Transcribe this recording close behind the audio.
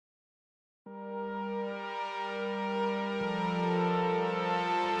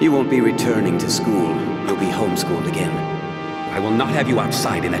You won't be returning to school. You'll be homeschooled again. I will not have you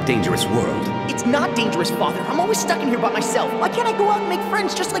outside in that dangerous world. It's not dangerous, Father. I'm always stuck in here by myself. Why can't I go out and make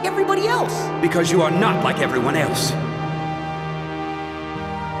friends just like everybody else? Because you are not like everyone else.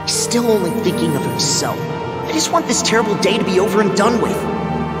 He's still only thinking of himself. I just want this terrible day to be over and done with.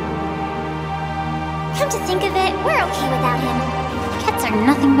 Come to think of it, we're okay without him. Cats are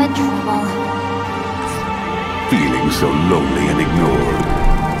nothing but trouble. Feeling so lonely and ignored.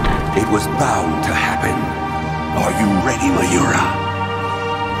 It was bound to happen. Are you ready, Mayura?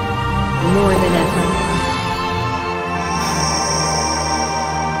 More than ever.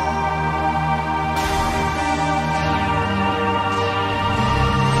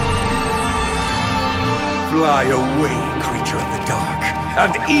 Fly away, creature of the dark,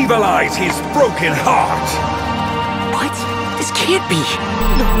 and evilize his broken heart! What? This can't be.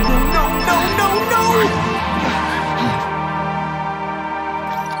 No, no, no, no, no, no!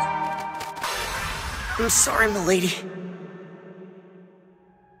 I'm sorry, milady.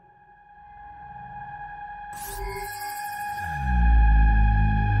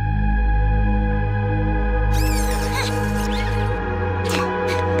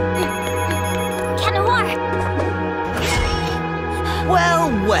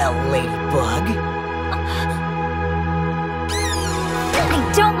 Well, Ladybug.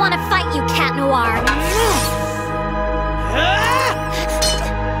 I don't want to fight you, Cat Noir.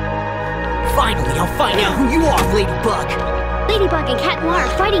 Finally, I'll find out who you are, Ladybug. Ladybug and Cat Noir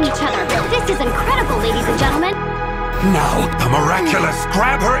are fighting each other. This is incredible, ladies and gentlemen. Now, the miraculous!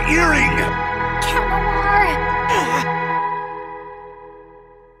 Grab her earring! Cat Noir!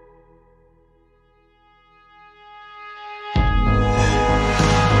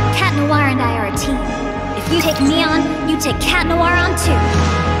 Cat Noir and I are a team. If you take me on, you take Cat Noir on too.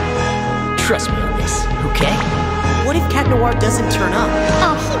 Trust me on this, okay? What if Cat Noir doesn't turn up?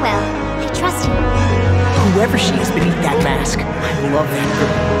 Oh, he will. I trust him. Whoever she is beneath that mask, I love that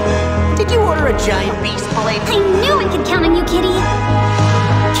girl. Did you order a giant beast, milady? I knew I could count on you, kitty.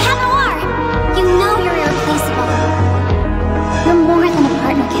 Cat Noir! You know you're irreplaceable. You're more than a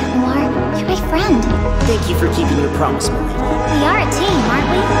partner, Cat Noir. You're my friend. Thank you for keeping your promise, milady. We are a team, aren't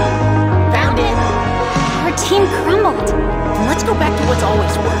we? Found it! Our team crumbled. Then let's go back to what's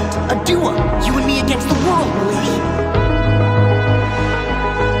always worked. A duo. You and me against the world, milady.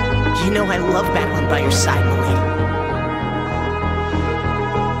 You know I love battling by your side, milady.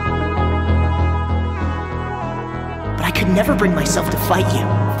 But I could never bring myself to fight you.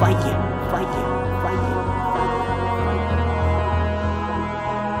 Fight you. Fight you. Fight you.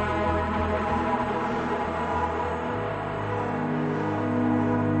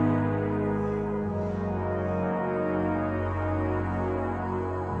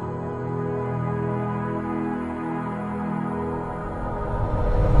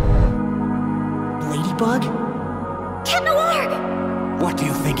 Ladybug? Cat Noir! What do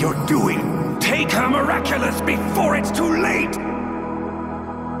you think you're doing? Take her miraculous before it's too late!